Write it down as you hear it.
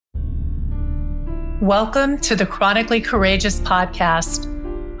Welcome to the Chronically Courageous podcast.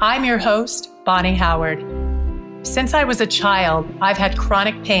 I'm your host, Bonnie Howard. Since I was a child, I've had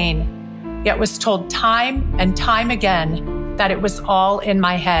chronic pain, yet was told time and time again that it was all in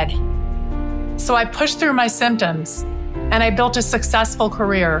my head. So I pushed through my symptoms and I built a successful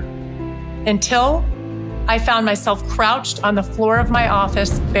career until I found myself crouched on the floor of my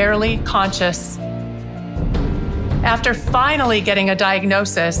office, barely conscious. After finally getting a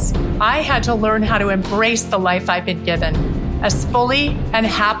diagnosis, I had to learn how to embrace the life I've been given as fully and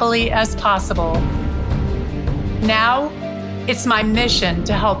happily as possible. Now, it's my mission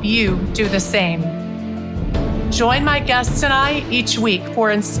to help you do the same. Join my guests and I each week for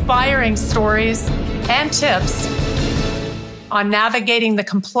inspiring stories and tips on navigating the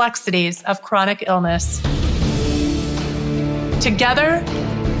complexities of chronic illness. Together,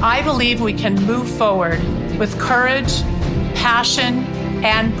 I believe we can move forward with courage, passion,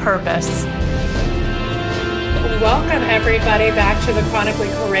 and purpose. Welcome, everybody, back to the Chronically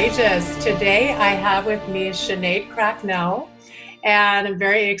Courageous. Today, I have with me Sinead Cracknell, and I'm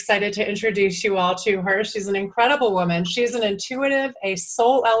very excited to introduce you all to her. She's an incredible woman. She's an intuitive, a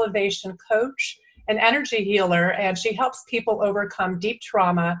soul elevation coach, an energy healer, and she helps people overcome deep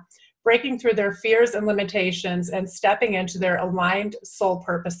trauma, breaking through their fears and limitations, and stepping into their aligned soul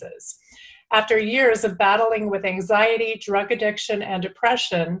purposes. After years of battling with anxiety, drug addiction, and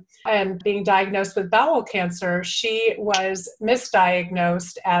depression, and being diagnosed with bowel cancer, she was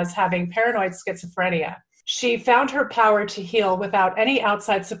misdiagnosed as having paranoid schizophrenia. She found her power to heal without any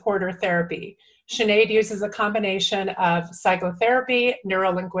outside support or therapy. Sinead uses a combination of psychotherapy,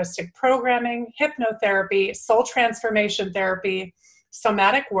 neuro-linguistic programming, hypnotherapy, soul transformation therapy,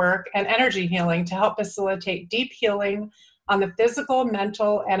 somatic work, and energy healing to help facilitate deep healing on the physical,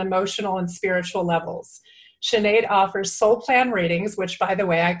 mental, and emotional and spiritual levels. Sinead offers soul plan readings, which, by the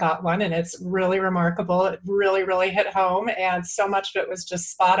way, I got one, and it's really remarkable. It really hit home, and so much of it was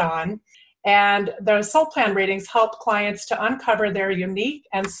just spot on. And those soul plan readings help clients to uncover their unique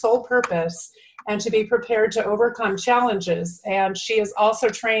and soul purpose and to be prepared to overcome challenges. And she is also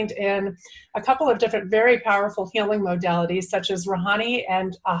trained in a couple of different very powerful healing modalities, such as Rahani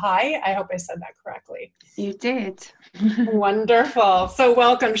and Ahai. I hope I said that correctly. You did. Wonderful. So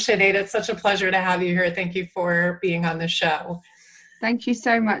welcome, Sinead. It's such a pleasure to have you here. Thank you for being on the show. Thank you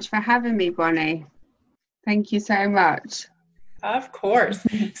so much for having me, Bonnie. Thank you so much. Of course.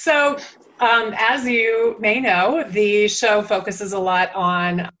 So, as you may know, the show focuses a lot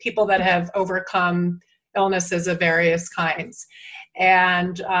on people that have overcome illnesses of various kinds.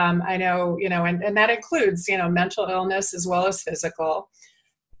 And I know, and that includes, mental illness as well as physical.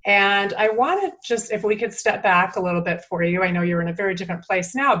 And I want to just, if we could step back a little bit for you, I know you're in a very different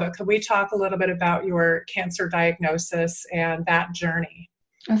place now, but could we talk a little bit about your cancer diagnosis and that journey?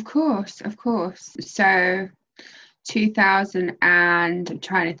 Of course. So 2000 and I'm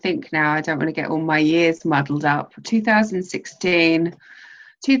trying to think now, I don't want to get all my years muddled up. 2016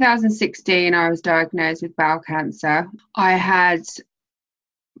 I was diagnosed with bowel cancer. I had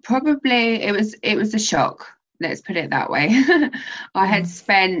it was a shock, let's put it that way. I had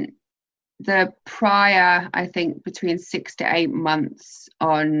spent the prior, I think, between 6 to 8 months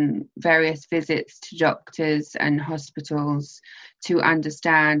on various visits to doctors and hospitals to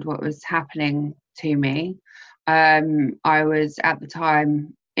understand what was happening to me. I was at the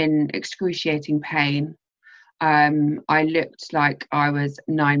time in excruciating pain. I looked like I was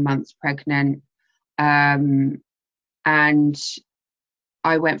 9 months pregnant, and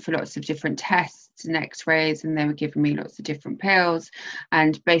I went for lots of different tests and x-rays, and they were giving me lots of different pills,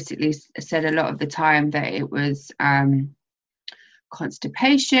 and basically said a lot of the time that it was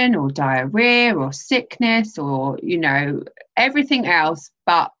constipation or diarrhea or sickness or everything else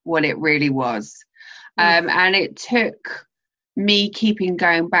but what it really was. And it took me keeping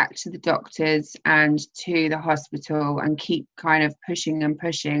going back to the doctors and to the hospital and keep kind of pushing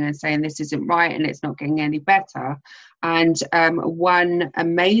and saying this isn't right and it's not getting any better. And one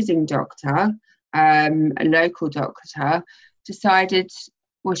amazing doctor, a local doctor, decided,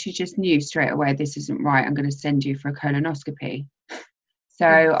 well, she just knew straight away, this isn't right. I'm going to send you for a colonoscopy. So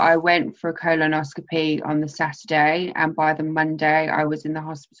I went for a colonoscopy on the Saturday, and by the Monday I was in the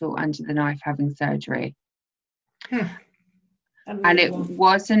hospital under the knife having surgery. And it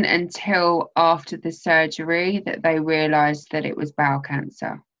wasn't until after the surgery that they realised that it was bowel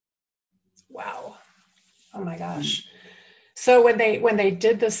cancer. Wow. Oh my gosh. So when they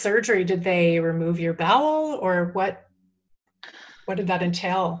did the surgery, did they remove your bowel, or what did that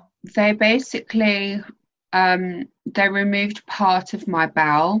entail? They basically they removed part of my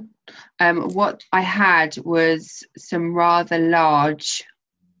bowel. What I had was some rather large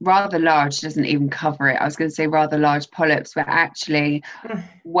rather large doesn't even cover it. I was going to say rather large polyps, but actually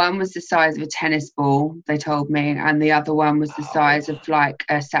one was the size of a tennis ball, they told me, and the other one was the size of like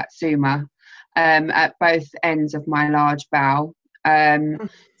a satsuma, at both ends of my large bowel.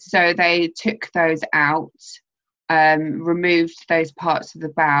 So they took those out, removed those parts of the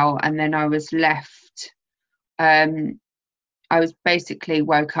bowel, and then I was left, I was basically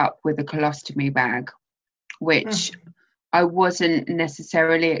woke up with a colostomy bag, which I wasn't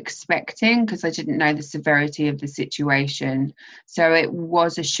necessarily expecting because I didn't know the severity of the situation. So it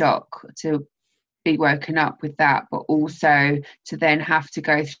was a shock to be woken up with that, but also to then have to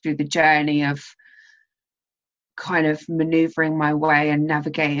go through the journey of kind of maneuvering my way and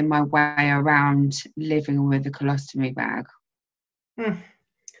navigating my way around living with a colostomy bag.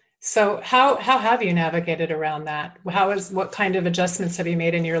 So how have you navigated around that? What kind of adjustments have you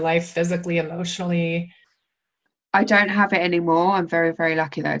made in your life, physically, emotionally? I don't have it anymore. I'm very, very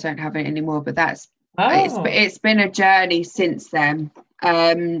lucky that I don't have it anymore, but Oh, it's been a journey since then.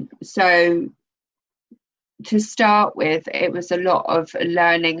 So to start with, it was a lot of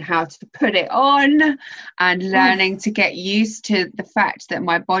learning how to put it on and learning to get used to the fact that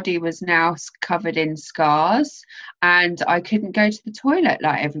my body was now covered in scars and I couldn't go to the toilet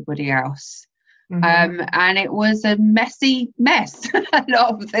like everybody else. And it was a messy mess a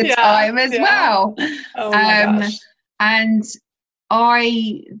lot of the time as well. Oh my gosh. And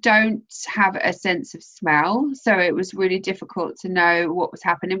I don't have a sense of smell, so it was really difficult to know what was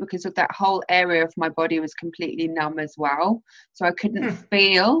happening because of that whole area of my body was completely numb as well. So I couldn't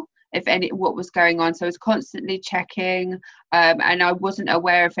feel what was going on. So I was constantly checking, and I wasn't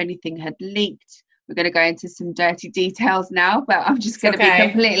aware if anything had leaked. We're going to go into some dirty details now, but I'm just going to be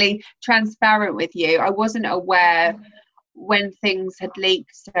completely transparent with you. I wasn't aware when things had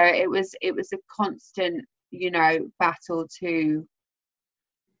leaked, so it was a constant, battle to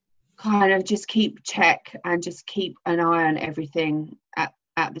kind of just keep check and just keep an eye on everything at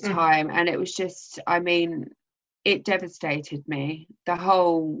the time. And it was just, I mean, it devastated me, the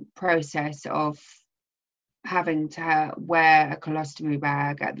whole process of having to wear a colostomy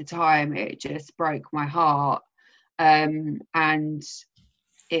bag at the time. It just broke my heart, and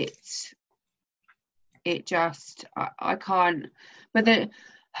it just I can't, but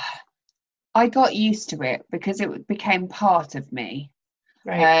I got used to it because it became part of me.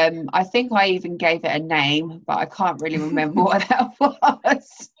 Right. I think I even gave it a name, but I can't really remember what that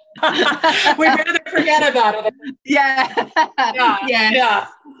was. We'd rather forget about it. Yeah.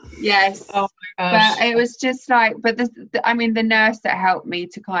 Yes. Oh my gosh. But it was just like, but the nurse that helped me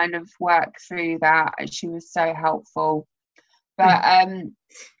to kind of work through that, she was so helpful. But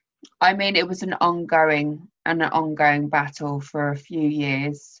it was an ongoing battle for a few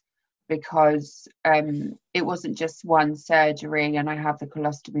years, because it wasn't just one surgery and I have the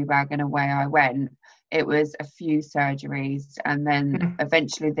colostomy bag and away I went. It was a few surgeries, and then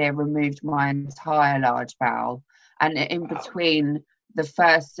eventually they removed my entire large bowel. And in between the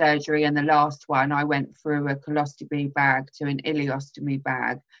first surgery and the last one, I went through a colostomy bag to an ileostomy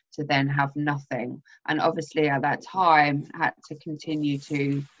bag to then have nothing. And obviously at that time had to continue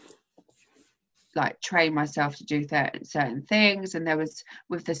to train myself to do certain things. And there was,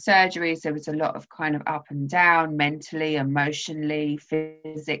 with the surgeries, there was a lot of kind of up and down, mentally, emotionally,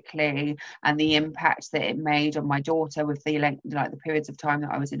 physically, and the impact that it made on my daughter with the the periods of time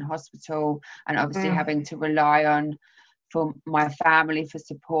that I was in hospital, and obviously having to rely on for my family for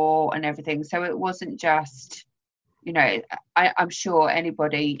support and everything. So it wasn't just, I'm sure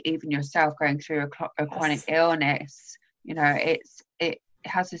anybody, even yourself, going through a chronic illness, it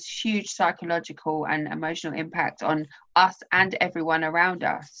has this huge psychological and emotional impact on us and everyone around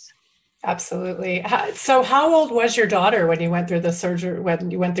us. Absolutely. So how old was your daughter when you went through the surgery, when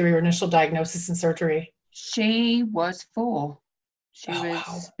you went through your initial diagnosis and surgery? She was 4. She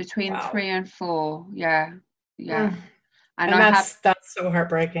was between 3 and 4. Yeah. And that's so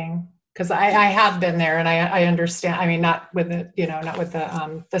heartbreaking, because I have been there, and I understand. I mean, not with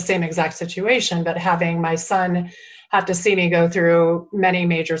the same exact situation, but having my son have to see me go through many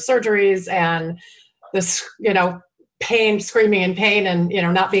major surgeries and this, pain, screaming in pain, and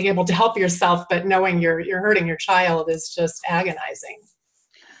not being able to help yourself, but knowing you're hurting your child is just agonizing.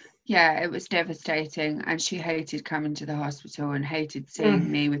 Yeah, it was devastating, and she hated coming to the hospital and hated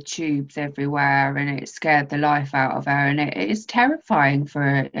seeing me with tubes everywhere, and it scared the life out of her, and it is terrifying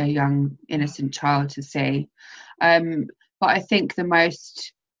for a young innocent child to see. But I think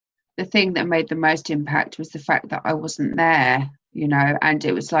the thing that made the most impact was the fact that I wasn't there, and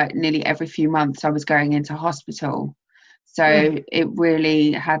it was like nearly every few months I was going into hospital. So it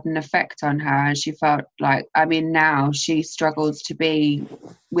really had an effect on her, and she felt like, I mean, now she struggles to be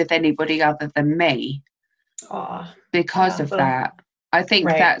with anybody other than me because of that. I think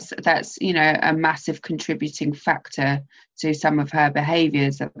that's you know, a massive contributing factor to some of her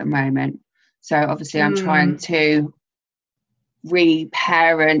behaviours at the moment. So obviously I'm trying to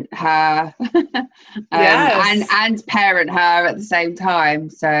reparent her and parent her at the same time.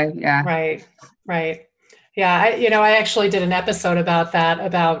 So yeah. Right. Yeah, I actually did an episode about that,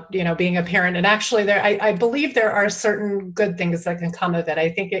 about, being a parent. And actually I believe there are certain good things that can come of it. I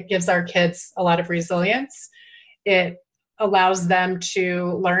think it gives our kids a lot of resilience. It allows them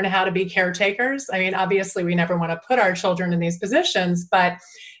to learn how to be caretakers. I mean, obviously we never want to put our children in these positions, but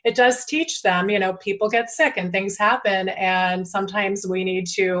it does teach them, people get sick and things happen. And sometimes we need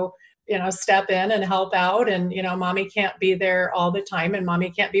to step in and help out. And, mommy can't be there all the time, and mommy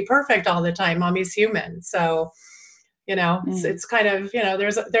can't be perfect all the time. Mommy's human. So, it's kind of,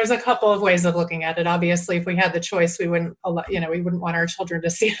 there's a couple of ways of looking at it. Obviously, if we had the choice, we wouldn't want our children to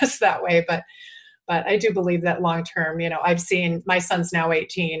see us that way. But I do believe that long term, I've seen, my son's now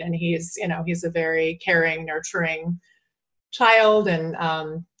 18, and he's a very caring, nurturing child. And,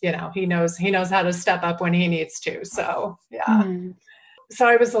 he knows how to step up when he needs to. So, yeah. So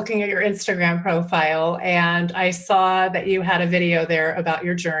I was looking at your Instagram profile, and I saw that you had a video there about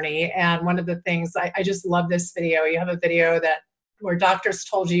your journey. And one of the things, I just love this video. You have a video where doctors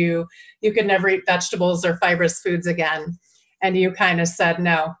told you could never eat vegetables or fibrous foods again. And you kind of said,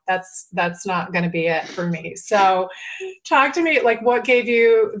 no, that's not going to be it for me. So talk to me, like, what gave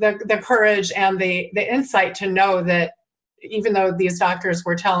you the courage and the insight to know that even though these doctors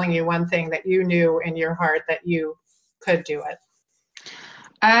were telling you one thing, that you knew in your heart that you could do it?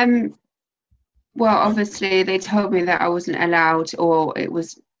 Well, obviously they told me that I wasn't allowed, or it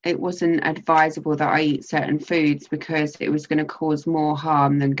wasn't advisable that I eat certain foods because it was going to cause more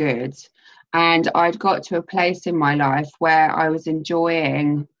harm than good. And I'd got to a place in my life where I was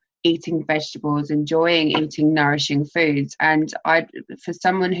enjoying eating vegetables, enjoying eating nourishing foods. And for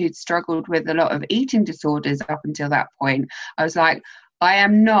someone who'd struggled with a lot of eating disorders up until that point, I was like, I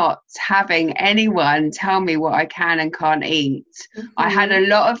am not having anyone tell me what I can and can't eat. I had a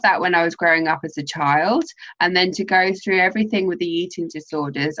lot of that when I was growing up as a child. And then to go through everything with the eating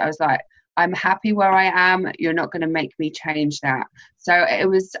disorders, I was like, I'm happy where I am. You're not going to make me change that. So I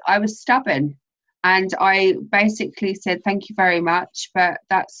was stubborn. And I basically said, thank you very much, but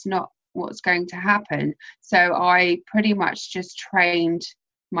that's not what's going to happen. So I pretty much just trained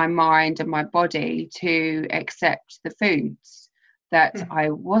my mind and my body to accept the foods that I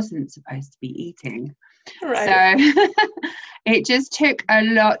wasn't supposed to be eating. Right. So it just took a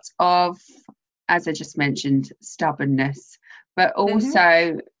lot of, as I just mentioned, stubbornness, but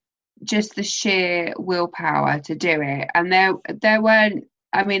also just the sheer willpower to do it. And there weren't,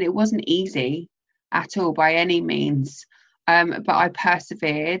 I mean, it wasn't easy at all by any means, but I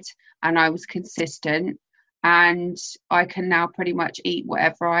persevered and I was consistent, and I can now pretty much eat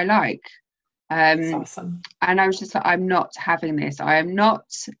whatever I like. That's awesome. And I was just like, I'm not having this. I am not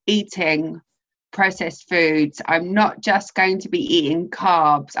eating processed foods. I'm not just going to be eating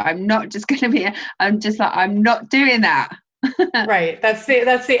carbs. I'm not doing that. Right. That's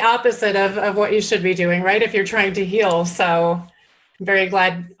the opposite of what you should be doing, right? If you're trying to heal. So I'm very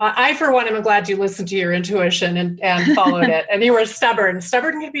glad. I, for one, am glad you listened to your intuition and followed it. And you were stubborn.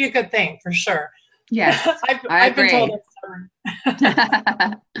 Stubborn can be a good thing, for sure. Yeah. I've been told I'm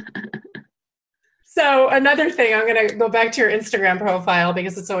stubborn. So another thing, I'm going to go back to your Instagram profile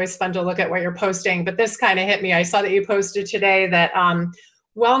because it's always fun to look at what you're posting, but this kind of hit me. I saw that you posted today that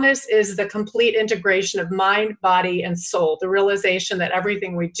wellness is the complete integration of mind, body, and soul, the realization that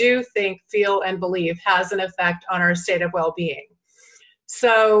everything we do, think, feel, and believe has an effect on our state of well-being.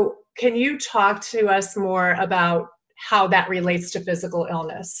 So can you talk to us more about how that relates to physical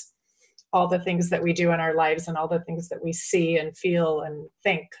illness, all the things that we do in our lives and all the things that we see and feel and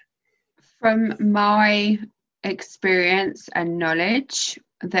think? From my experience and knowledge,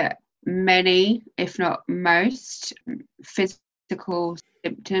 that many, if not most, physical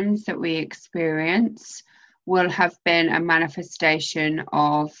symptoms that we experience will have been a manifestation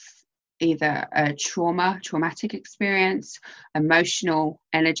of either a traumatic experience, emotional,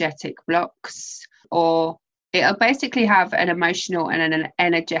 energetic blocks, or it'll basically have an emotional and an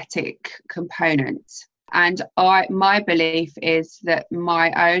energetic component. And my belief is that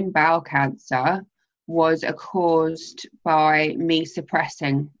my own bowel cancer was caused by me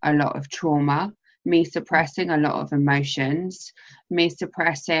suppressing a lot of trauma, me suppressing a lot of emotions, me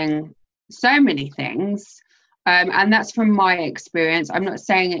suppressing so many things. And that's from my experience. I'm not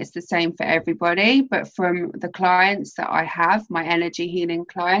saying it's the same for everybody, but from the clients that I have, my energy healing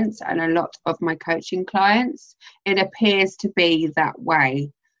clients and a lot of my coaching clients, it appears to be that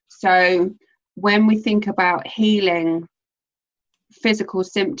way. So when we think about healing physical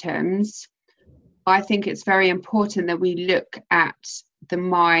symptoms, I think it's very important that we look at the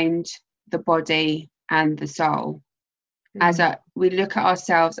mind, the body, and the soul. We look at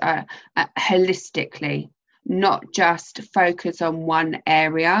ourselves holistically, not just focus on one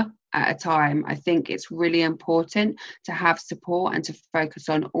area at a time. I think it's really important to have support and to focus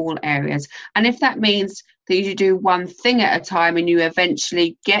on all areas. And if that means that you do one thing at a time and you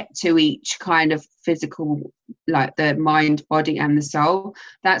eventually get to each kind of physical, like the mind, body and the soul,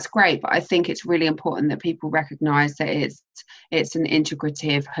 that's great. But I think it's really important that people recognize that it's an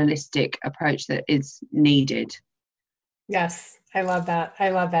integrative, holistic approach that is needed. Yes, I love that. I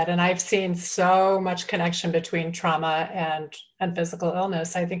love that. And I've seen so much connection between trauma and physical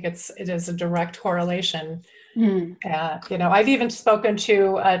illness. I think it is a direct correlation. I've even spoken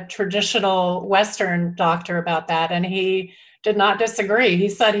to a traditional Western doctor about that, and he did not disagree. He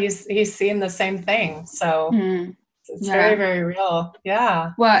said he's seen the same thing. So it's very, very real.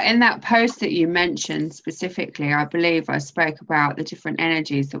 Yeah. Well, in that post that you mentioned specifically, I believe I spoke about the different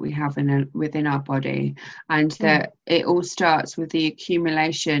energies that we have within our body, and that it all starts with the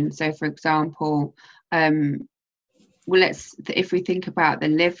accumulation. So, for example, if we think about the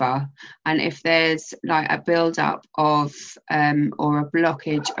liver, and if there's like a build-up of or a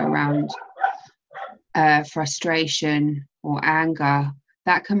blockage around frustration or anger,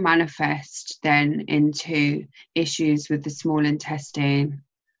 that can manifest then into issues with the small intestine,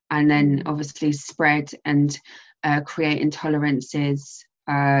 and then obviously spread and create intolerances,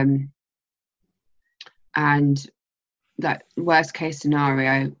 and that worst case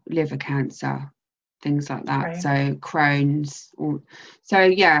scenario, liver cancer, things like that. Right. So Crohn's.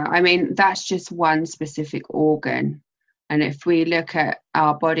 I mean, that's just one specific organ. And if we look at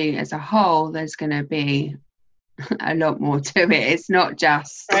our body as a whole, there's going to be a lot more to it. It's not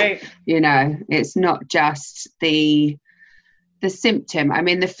just, it's not just the symptom. I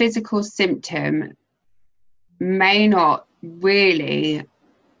mean, the physical symptom may not really,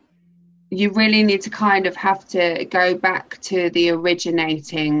 you really need to kind of have to go back to the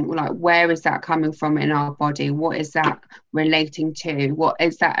originating, like, where is that coming from in our body? What is that relating to? What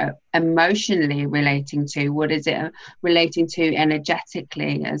is that emotionally relating to? What is it relating to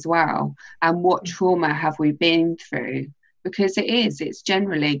energetically as well? And what trauma have we been through? Because it's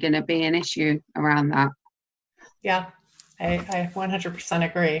generally going to be an issue around that. Yeah, I 100%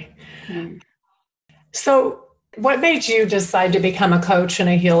 agree. So what made you decide to become a coach and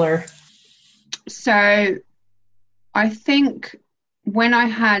a healer? So I think when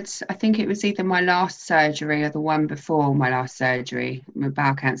I think it was either my last surgery or the one before my last surgery, my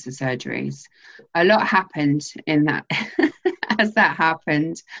bowel cancer surgeries, a lot happened in that. As that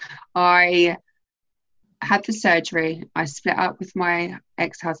happened, I had the surgery, I split up with my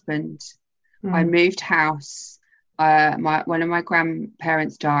ex-husband, I moved house, one of my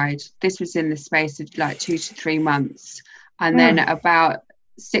grandparents died. This was in the space of like 2 to 3 months. And then about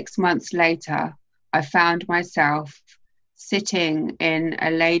 6 months later, I found myself sitting in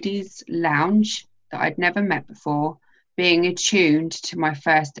a ladies' lounge that I'd never met before, being attuned to my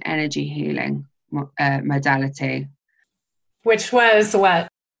first energy healing modality. Which was what?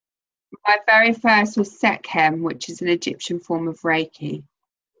 My very first was Sekhem, which is an Egyptian form of Reiki.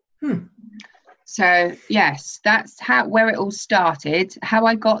 So yes, that's where it all started. How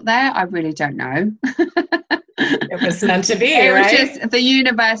I got there, I really don't know. It was meant to be, right? It was just the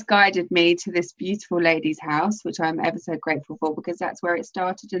universe guided me to this beautiful lady's house, which I'm ever so grateful for, because that's where it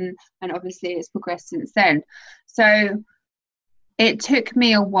started, and obviously it's progressed since then. So it took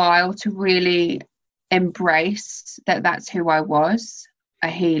me a while to really embrace that that's who I was, a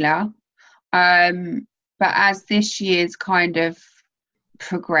healer. But as this year's kind of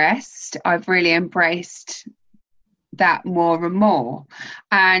progressed, I've really embraced that more and more.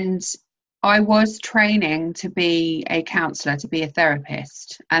 And I was training to be a counsellor, to be a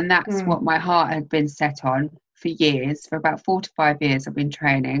therapist, and that's what my heart had been set on for years. For about 4 to 5 years I've been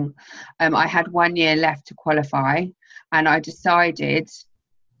training. I had 1 year left to qualify, and I decided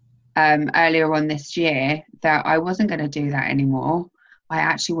earlier on this year that I wasn't going to do that anymore. I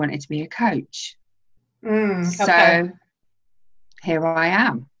actually wanted to be a coach. So here I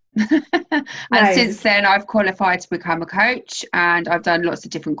am. And since then I've qualified to become a coach, and I've done lots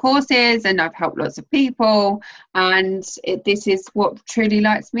of different courses, and I've helped lots of people, and this is what truly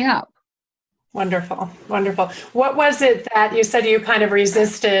lights me up. Wonderful. Wonderful. What was it that you said you kind of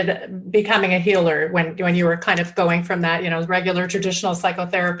resisted becoming a healer when you were kind of going from that, regular traditional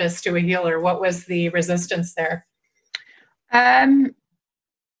psychotherapist to a healer? What was the resistance there? Um,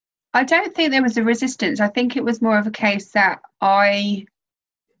 I don't think there was a resistance. I think it was more of a case that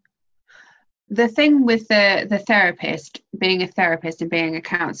the thing with the therapist, being a therapist and being a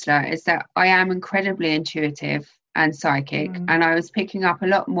counsellor, is that I am incredibly intuitive and psychic, and I was picking up a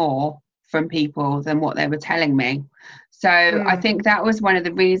lot more from people than what they were telling me. So I think that was one of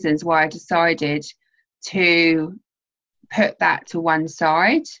the reasons why I decided to put that to one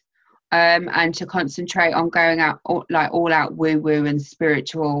side, and to concentrate on going out all out woo woo and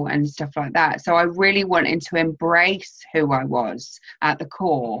spiritual and stuff like that. So I really wanted to embrace who I was at the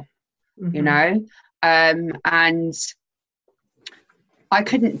core, and I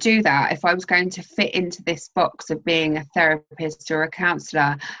couldn't do that if I was going to fit into this box of being a therapist or a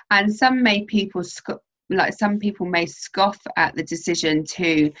counsellor. And some people may scoff at the decision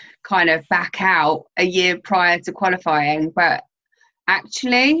to kind of back out a year prior to qualifying, but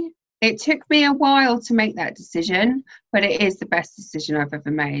actually it took me a while to make that decision, but it is the best decision I've ever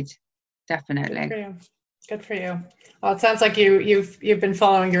made. Definitely. Good for you. Well, it sounds like you've been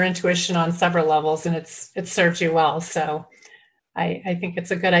following your intuition on several levels, and it's served you well. So I think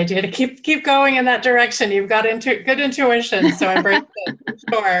it's a good idea to keep going in that direction. You've got good intuition, so embrace it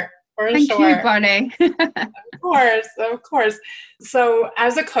for sure. Thank you, Bonnie. Of course. So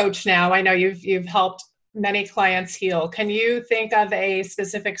as a coach now, I know you've helped many clients heal. Can you think of a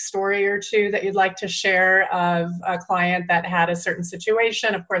specific story or two that you'd like to share of a client that had a certain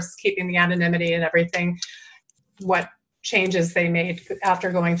situation? Of course, keeping the anonymity and everything, what changes they made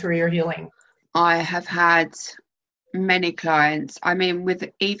after going through your healing? I have had many clients. I mean,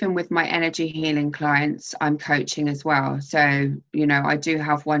 even with my energy healing clients, I'm coaching as well. So, I do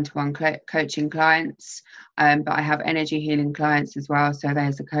have one-to-one coaching clients, but I have energy healing clients as well. So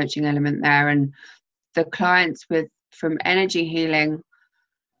there's a coaching element there. And the clients from energy healing,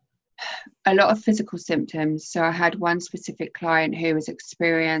 a lot of physical symptoms. So I had one specific client who was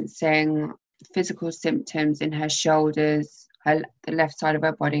experiencing physical symptoms in her shoulders, the left side of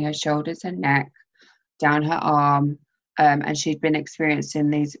her body, her shoulders, her neck, down her arm, and she'd been experiencing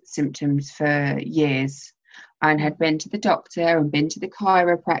these symptoms for years, and had been to the doctor and been to the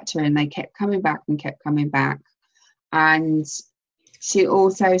chiropractor, and they kept coming back. And she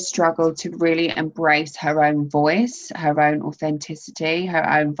also struggled to really embrace her own voice, her own authenticity, her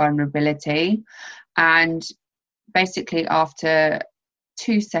own vulnerability. And basically, after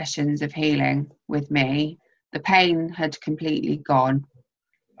 2 sessions of healing with me, the pain had completely gone.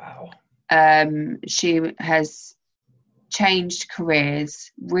 Wow. She has changed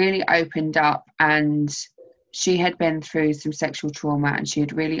careers, really opened up, and she had been through some sexual trauma, and she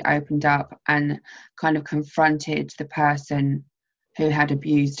had really opened up and kind of confronted the person who had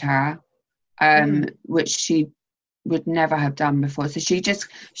abused her, which she would never have done before. So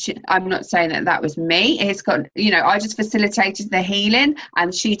I'm not saying that was me. It's got, I just facilitated the healing,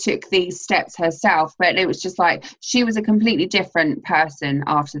 and she took these steps herself, but it was just like she was a completely different person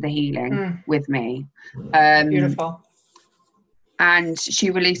after the healing with me. Beautiful. And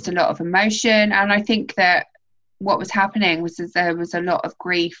she released a lot of emotion, and I think that what was happening was that there was a lot of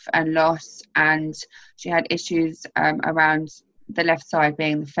grief and loss, and she had issues around the left side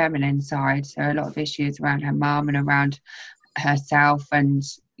being the feminine side, so a lot of issues around her mum and around herself, and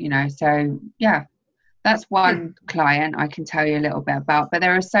so yeah, that's one client I can tell you a little bit about, but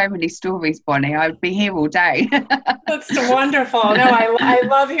there are so many stories, Bonnie. I would be here all day. That's wonderful. No, I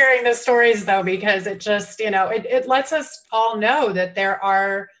love hearing the stories though, because it just, it lets us all know that there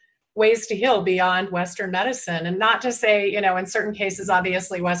are ways to heal beyond Western medicine, and not to say, in certain cases,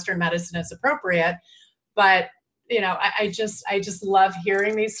 obviously Western medicine is appropriate, but I just love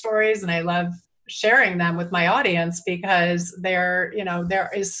hearing these stories, and I love sharing them with my audience, because there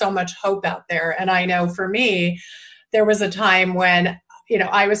is so much hope out there. And I know for me, there was a time when,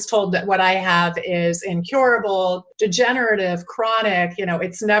 I was told that what I have is incurable, degenerative, chronic,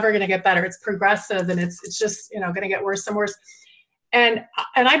 it's never going to get better. It's progressive, and it's just, going to get worse and worse. And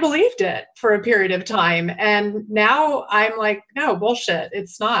I believed it for a period of time. And now I'm like, no, bullshit.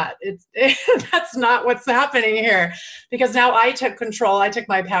 It's not. That's not what's happening here. Because now I took control. I took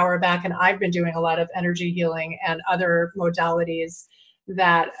my power back, and I've been doing a lot of energy healing and other modalities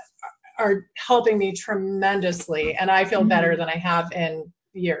that are helping me tremendously. And I feel better than I have in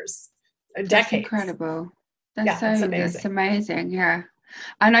years, decades. That's incredible. It's amazing. Yeah.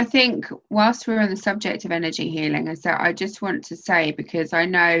 And I think whilst we're on the subject of energy healing, is that I just want to say, because I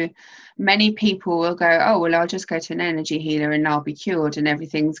know many people will go, oh, well, I'll just go to an energy healer and I'll be cured and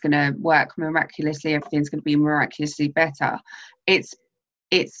everything's going to work miraculously, everything's going to be miraculously better. It's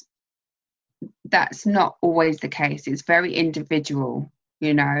that's not always the case. It's very individual,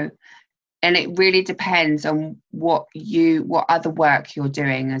 you know, and it really depends on what other work you're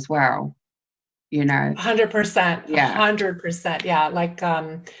doing as well, you know. 100%, Yeah. 100%. Yeah. Like,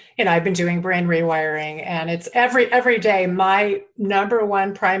 I've been doing brain rewiring, and it's every day. My number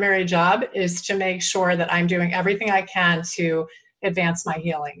one primary job is to make sure that I'm doing everything I can to advance my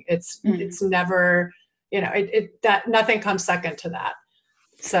healing. It's never, that nothing comes second to that.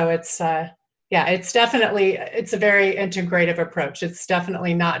 So it's a very integrative approach. It's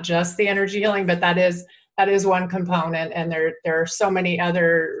definitely not just the energy healing, but that is one component, and there are so many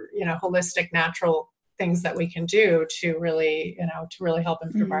other holistic natural things that we can do to really help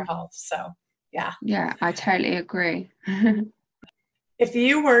improve our health. So yeah, I totally agree. If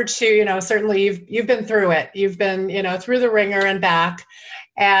you were to, certainly you've been through it, you've been through the ringer and back,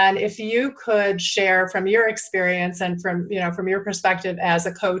 and if you could share from your experience and from your perspective as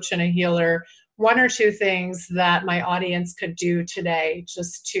a coach and a healer, one or two things that my audience could do today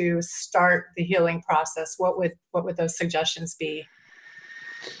just to start the healing process, what would those suggestions be?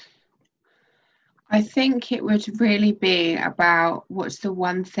 I think it would really be about what's the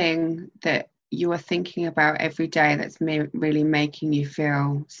one thing that you are thinking about every day that's really making you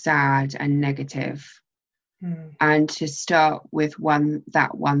feel sad and negative. And to start with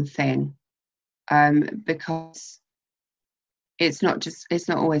that one thing, because it's not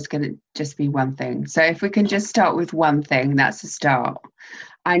always going to just be one thing. So if we can just start with one thing, that's a start.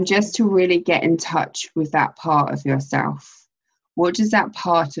 And just to really get in touch with that part of yourself. What does that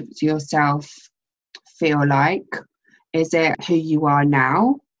part of yourself feel like? Is it who you are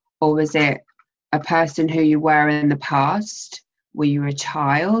now, or is it a person who you were in the past? Were you a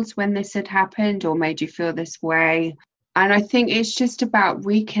child when this had happened or made you feel this way? And I think it's just about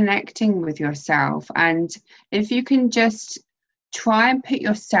reconnecting with yourself. And if you can just try and put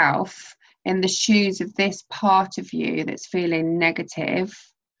yourself in the shoes of this part of you that's feeling negative,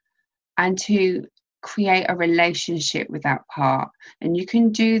 and to create a relationship with that part. And you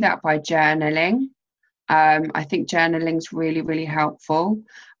can do that by journaling. I think journaling is really, really helpful.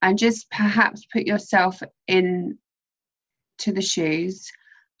 And just perhaps put yourself in to the shoes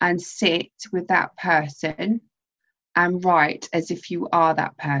and sit with that person and write as if you are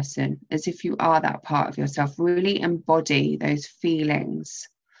that person, as if you are that part of yourself. Really embody those feelings,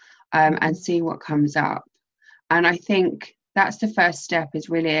 and see what comes up. And I think that's the first step, is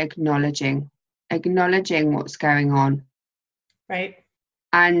really acknowledging what's going on. Right.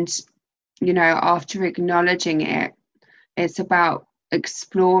 And after acknowledging it, it's about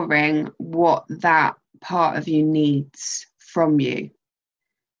exploring what that part of you needs from you.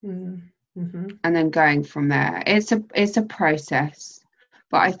 And then going from there. It's a process,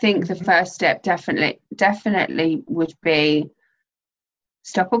 but I think the first step definitely would be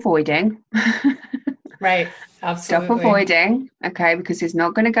stop avoiding. Right. Absolutely. Stop avoiding, okay, because it's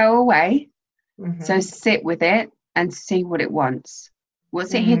not going to go away. So sit with it and see what it wants.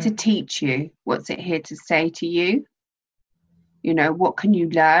 What's it here to teach you? What's it here to say to you? What can you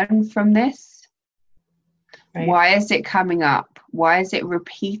learn from this? Right. Why is it coming up? Why is it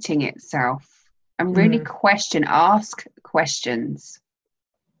repeating itself? And really ask questions.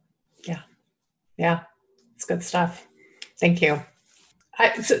 Yeah. It's good stuff. Thank you.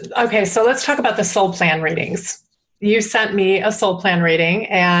 Okay, so let's talk about the soul plan readings. You sent me a soul plan reading,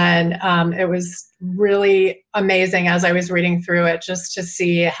 and it was really amazing as I was reading through it, just to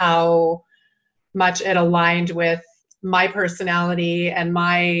see how much it aligned with my personality and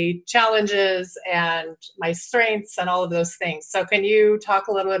my challenges and my strengths and all of those things. So can you talk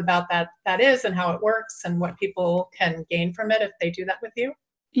a little bit about that is and how it works and what people can gain from it if they do that with you?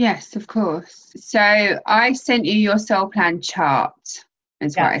 Yes, of course. So I sent you your soul plan chart,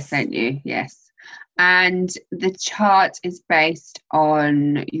 is what I sent you. Yes. And the chart is based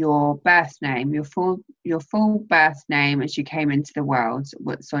on your birth name, your full birth name as you came into the world,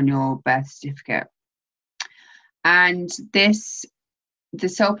 what's on your birth certificate. And the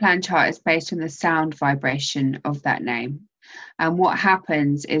soul plan chart is based on the sound vibration of that name. And what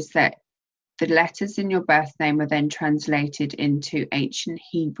happens is that the letters in your birth name are then translated into ancient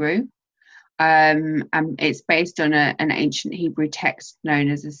Hebrew. And it's based on an ancient Hebrew text known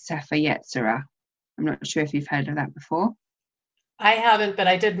as a Sefer Yetzirah. I'm not sure if you've heard of that before. I haven't, but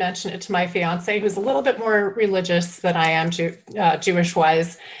I did mention it to my fiance, who's a little bit more religious than I am, Jewish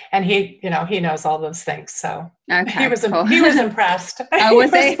wise, and he knows all those things. So Okay, cool. he was impressed. Oh,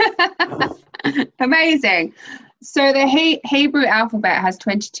 was he? Amazing. So the Hebrew alphabet has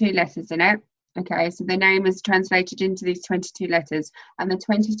 22 letters in it. Okay, so the name is translated into these 22 letters, and the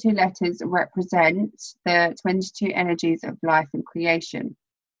 22 letters represent the 22 energies of life and creation.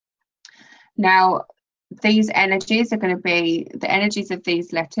 Now, these energies are going to be, the energies of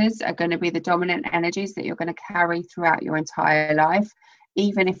these letters are going to be the dominant energies that you're going to carry throughout your entire life,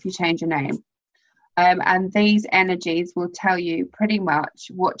 even if you change your name. And these energies will tell you pretty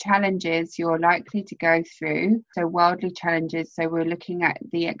much what challenges you're likely to go through. So worldly challenges. So we're looking at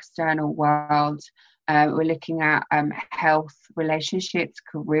the external world. We're looking at health, relationships,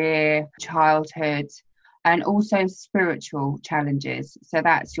 career, childhood, and also spiritual challenges. So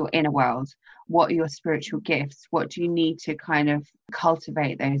that's your inner world. What are your spiritual gifts? What do you need to kind of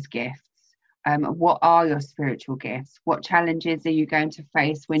cultivate those gifts? What are your spiritual gifts? What challenges are you going to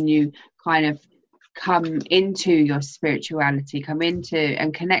face when you kind of come into your spirituality, come into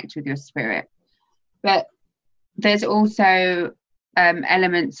and connect with your spirit? But there's also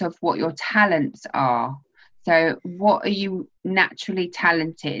elements of what your talents are. So what are you naturally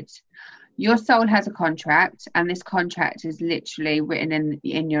talented? Your soul has a contract, and this contract is literally written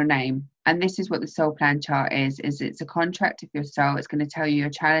in your name. And this is what the soul plan chart is it's a contract of your soul. It's going to tell you your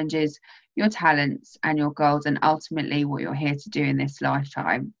challenges, your talents, and your goals, and ultimately what you're here to do in this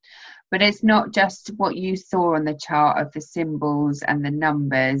lifetime. But it's not just what you saw on the chart of the symbols and the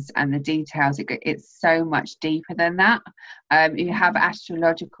numbers and the details. It's so much deeper than that. You have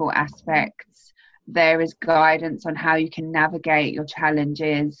astrological aspects. There is guidance on how you can navigate your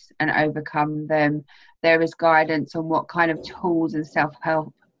challenges and overcome them. There is guidance on what kind of tools and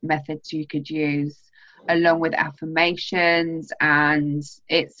self-help methods you could use, along with affirmations, and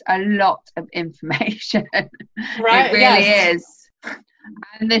it's a lot of information. Right, it really yes. is.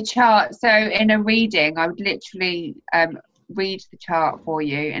 And the chart, so in a reading, I would literally read the chart for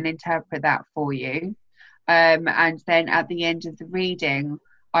you and interpret that for you. And then at the end of the reading,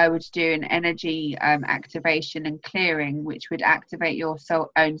 I would do an energy activation and clearing, which would activate your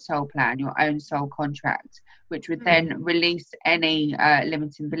own soul plan, your own soul contract, which would then release any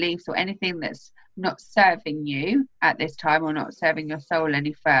limiting beliefs or anything that's not serving you at this time or not serving your soul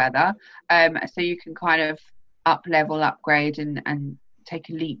any further. So you can kind of upgrade and take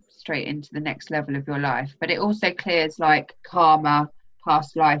a leap straight into the next level of your life. But it also clears like karma,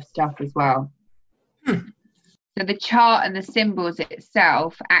 past life stuff as well. So the chart and the symbols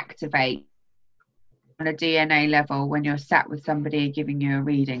itself activate on a DNA level when you're sat with somebody giving you a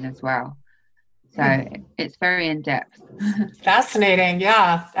reading as well. So it's very in-depth. Fascinating.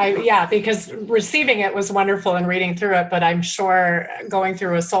 Yeah, because receiving it was wonderful and reading through it, but I'm sure going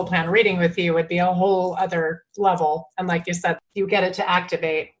through a soul plan reading with you would be a whole other level. And like you said, you get it to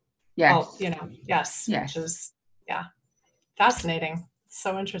activate. Yes. Yes. Which is, fascinating.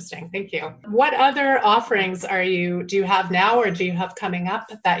 So interesting. Thank you. What other offerings do you have now or do you have coming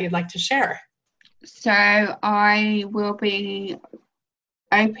up that you'd like to share? So I will be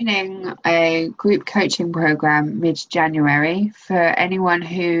opening a group coaching program mid-January for anyone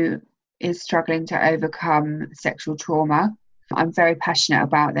who is struggling to overcome sexual trauma. I'm very passionate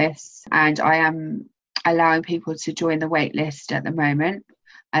about this, and I am allowing people to join the wait list at the moment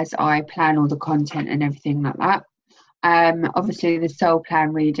as I plan all the content and everything like that. Obviously the soul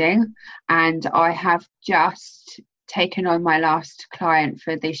plan reading, and I have just taken on my last client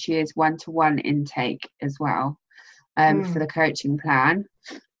for this year's one-to-one intake as well, for the coaching plan,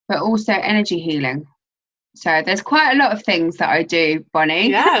 but also energy healing. So there's quite a lot of things that I do,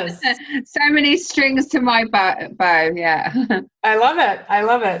 Bonnie. Yes. So many strings to my bow. Yeah. I love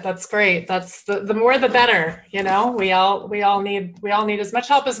it. That's great. That's the more the better. We all need as much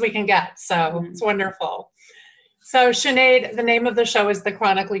help as we can get. So it's wonderful. So Sinead, the name of the show is The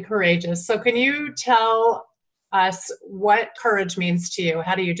Chronically Courageous. So can you tell us what courage means to you?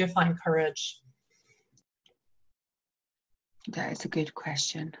 How do you define courage? That is a good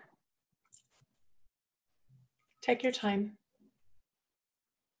question. Take your time.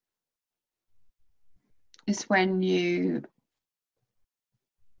 It's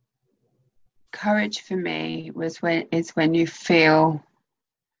courage for me is when you feel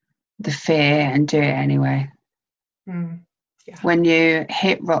the fear and do it anyway. Yeah. When you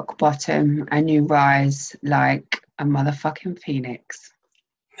hit rock bottom and you rise like a motherfucking phoenix.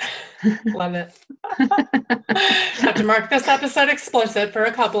 Love it. Have to mark this episode explicit for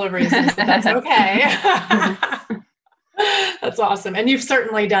a couple of reasons, but that's okay. That's awesome. And you've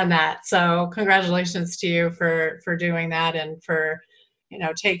certainly done that. So congratulations to you for doing that and for,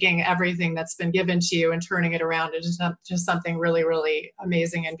 taking everything that's been given to you and turning it around into just something really, really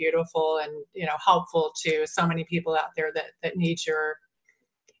amazing and beautiful and, helpful to so many people out there that need your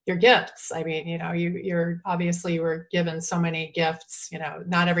gifts. I mean, you're obviously you were given so many gifts,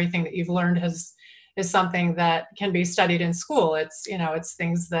 not everything that you've learned is something that can be studied in school. It's, it's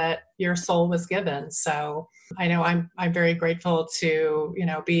things that your soul was given. So I know I'm very grateful to,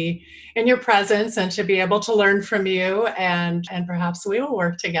 be in your presence and to be able to learn from you, and perhaps we will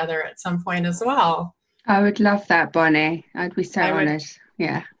work together at some point as well. I would love that, Bonnie. I'd be so honored.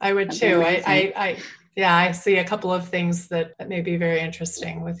 Yeah. I would too. I see a couple of things that may be very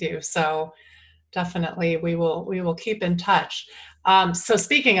interesting with you. So definitely we will keep in touch. So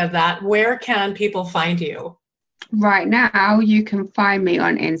speaking of that, where can people find you? Right now, you can find me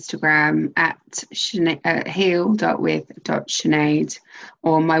on Instagram at heal.with.Sinead,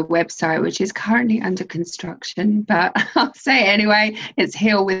 or my website, which is currently under construction, but I'll say it anyway. It's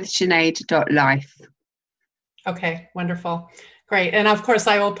healwithsinead.life. Okay, wonderful. Great. And of course,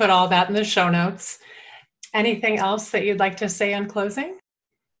 I will put all that in the show notes. Anything else that you'd like to say in closing?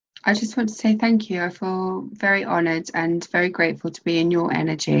 I just want to say thank you. I feel very honoured and very grateful to be in your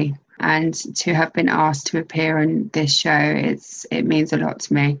energy and to have been asked to appear on this show. It means a lot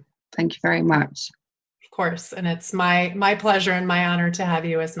to me. Thank you very much. Of course. And it's my pleasure and my honor to have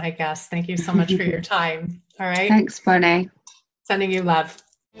you as my guest. Thank you so much for your time. All right. Thanks, Bonnie. Sending you love.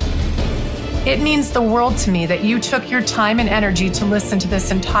 It means the world to me that you took your time and energy to listen to this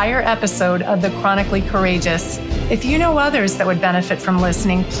entire episode of The Chronically Courageous. If you know others that would benefit from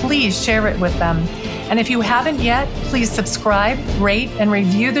listening, please share it with them. And if you haven't yet, please subscribe, rate, and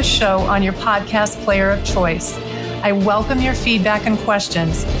review the show on your podcast player of choice. I welcome your feedback and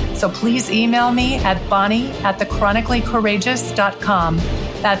questions, so please email me at bonnie@thechronicallycourageous.com.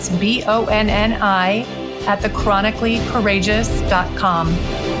 That's BONNI@thechronicallycourageous.com.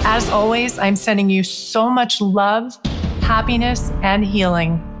 As always, I'm sending you so much love, happiness, and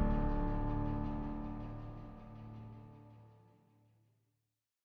healing.